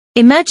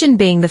Imagine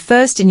being the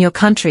first in your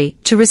country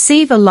to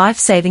receive a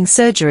life-saving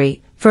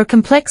surgery for a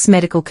complex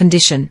medical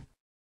condition.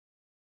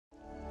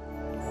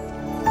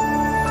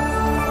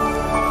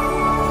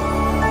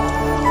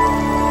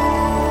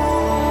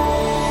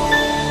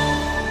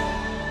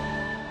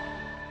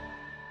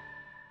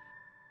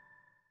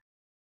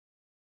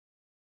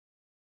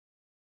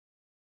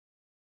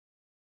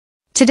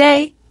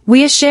 Today,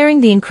 we are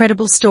sharing the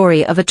incredible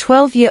story of a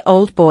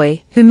 12-year-old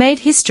boy who made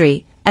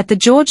history at the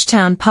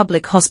Georgetown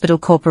Public Hospital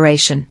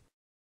Corporation.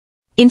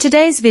 In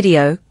today's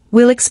video,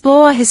 we'll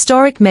explore a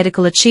historic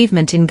medical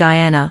achievement in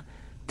Guyana,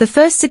 the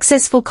first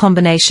successful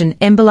combination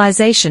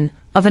embolization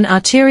of an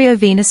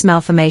arteriovenous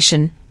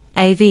malformation,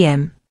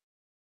 AVM.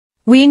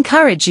 We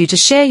encourage you to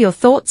share your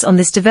thoughts on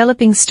this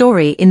developing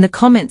story in the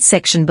comments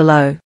section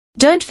below.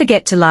 Don't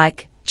forget to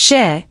like,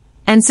 share,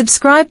 and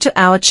subscribe to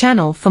our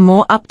channel for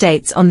more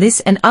updates on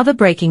this and other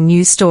breaking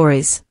news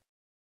stories.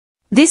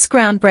 This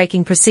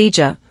groundbreaking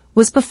procedure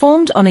was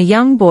performed on a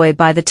young boy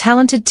by the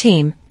talented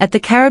team at the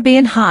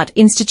Caribbean Heart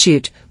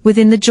Institute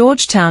within the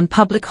Georgetown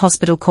Public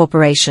Hospital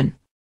Corporation.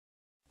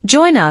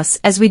 Join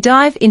us as we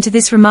dive into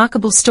this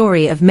remarkable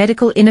story of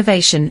medical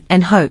innovation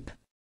and hope.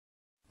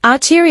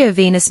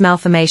 Arteriovenous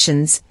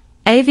malformations,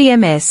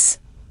 AVMs,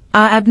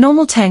 are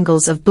abnormal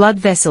tangles of blood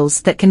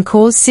vessels that can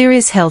cause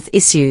serious health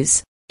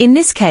issues. In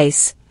this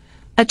case,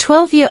 a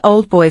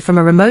 12-year-old boy from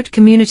a remote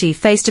community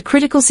faced a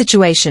critical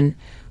situation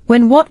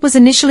when what was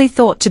initially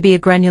thought to be a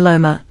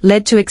granuloma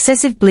led to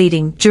excessive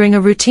bleeding during a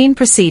routine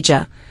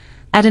procedure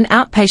at an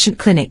outpatient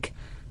clinic.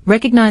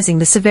 Recognizing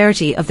the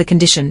severity of the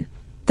condition,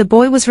 the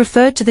boy was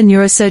referred to the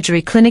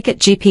neurosurgery clinic at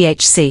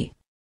GPHC.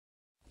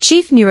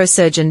 Chief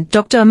neurosurgeon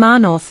Dr.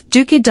 Amarnath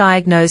Dukhi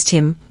diagnosed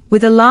him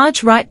with a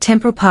large right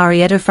temporal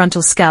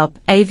parietofrontal scalp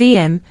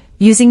AVM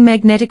using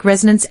magnetic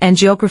resonance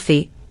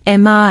angiography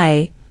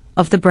MRA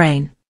of the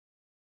brain.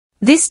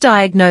 This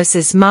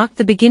diagnosis marked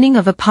the beginning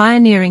of a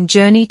pioneering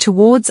journey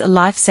towards a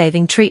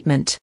life-saving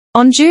treatment.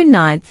 On June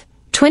 9,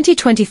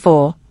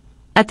 2024,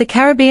 at the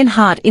Caribbean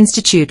Heart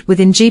Institute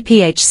within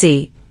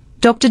GPHC,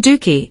 Dr.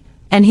 Dukhi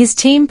and his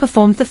team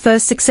performed the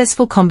first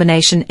successful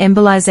combination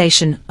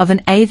embolization of an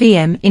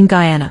AVM in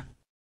Guyana.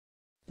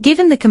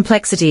 Given the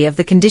complexity of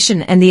the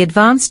condition and the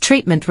advanced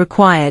treatment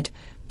required,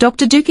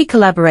 Dr. Dukhi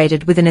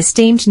collaborated with an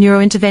esteemed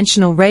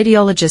neurointerventional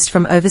radiologist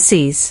from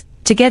overseas.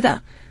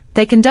 Together,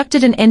 they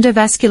conducted an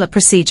endovascular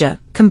procedure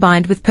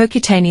combined with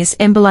percutaneous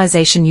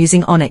embolization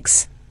using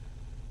Onyx,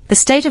 the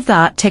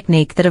state-of-the-art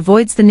technique that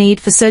avoids the need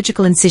for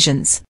surgical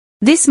incisions.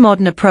 This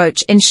modern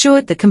approach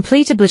ensured the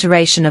complete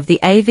obliteration of the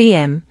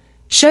AVM,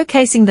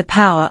 showcasing the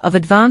power of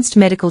advanced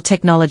medical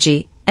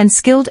technology and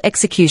skilled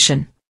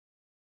execution.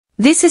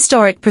 This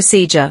historic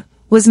procedure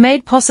was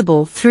made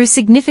possible through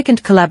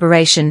significant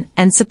collaboration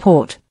and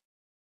support.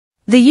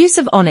 The use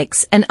of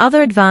Onyx and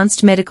other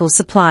advanced medical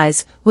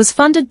supplies was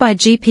funded by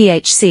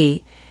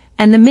GPHC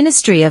and the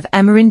Ministry of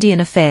Amerindian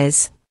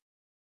Affairs.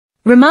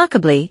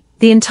 Remarkably,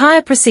 the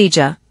entire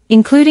procedure,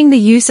 including the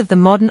use of the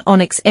modern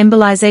Onyx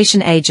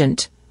embolization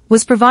agent,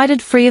 was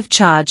provided free of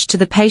charge to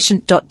the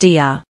patient.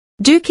 Dr.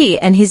 Dukhi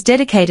and his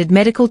dedicated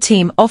medical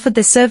team offered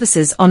their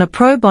services on a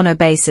pro bono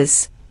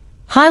basis,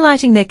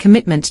 highlighting their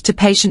commitment to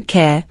patient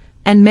care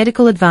and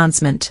medical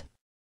advancement.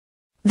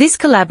 This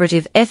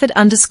collaborative effort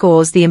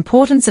underscores the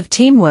importance of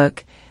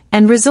teamwork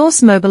and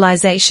resource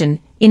mobilization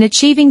in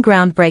achieving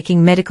groundbreaking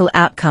medical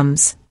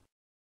outcomes.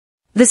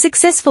 The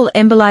successful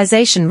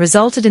embolization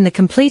resulted in the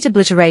complete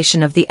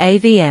obliteration of the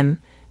AVM,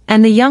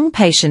 and the young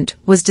patient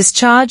was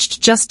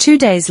discharged just 2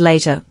 days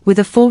later with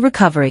a full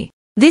recovery.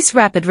 This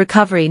rapid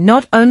recovery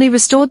not only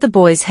restored the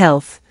boy's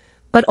health,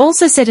 but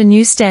also set a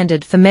new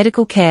standard for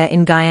medical care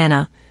in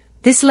Guyana.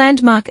 This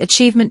landmark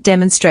achievement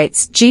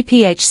demonstrates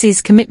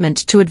GPHC's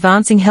commitment to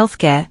advancing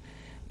healthcare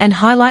and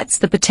highlights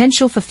the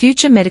potential for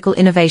future medical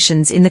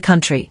innovations in the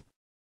country.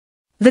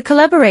 The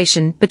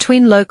collaboration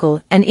between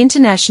local and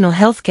international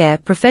healthcare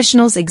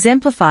professionals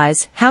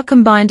exemplifies how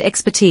combined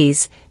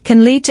expertise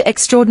can lead to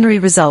extraordinary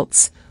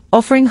results,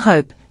 offering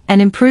hope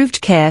and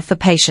improved care for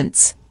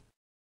patients.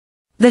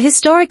 The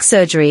historic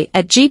surgery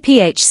at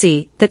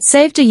GPHC that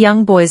saved a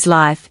young boy's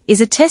life is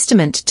a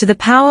testament to the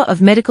power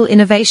of medical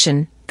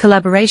innovation,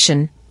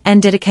 collaboration,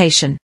 and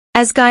dedication.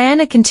 As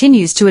Guyana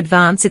continues to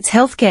advance its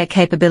healthcare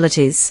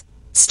capabilities,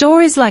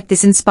 stories like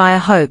this inspire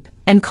hope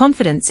and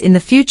confidence in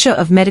the future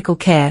of medical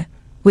care.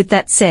 With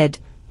that said,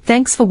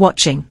 thanks for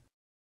watching.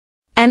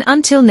 And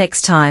until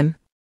next time.